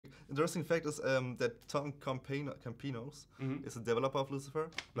interesting fact is that Tom Campinos is the developer of Lucifer,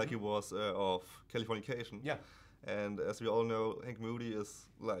 like he was of Californication. Yeah. And as we all know, Hank Moody is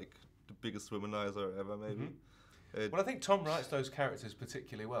like the biggest womanizer ever, maybe. Well, I think Tom writes those characters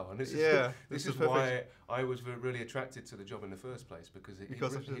particularly well, and this is perfect. why I was really attracted to the job in the first place, because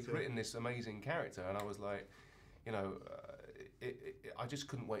he'd written this amazing character, and I was like, you know, I just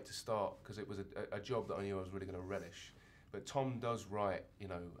couldn't wait to start, because it was a job that I knew I was really going to relish. But Tom does write, you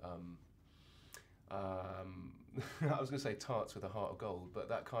know, I was going to say tarts with a heart of gold, but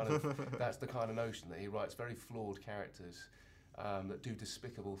that kind of that's the kind of notion that he writes very flawed characters that do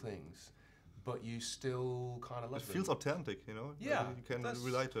despicable things, but you still kind of love them. It feels authentic, you know. Yeah, you can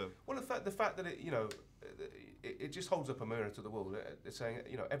relate to it. Well, the fact that it, you know, it just holds up a mirror to the world. It's saying,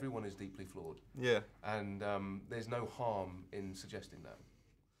 you know, everyone is deeply flawed. Yeah. And there's no harm in suggesting that.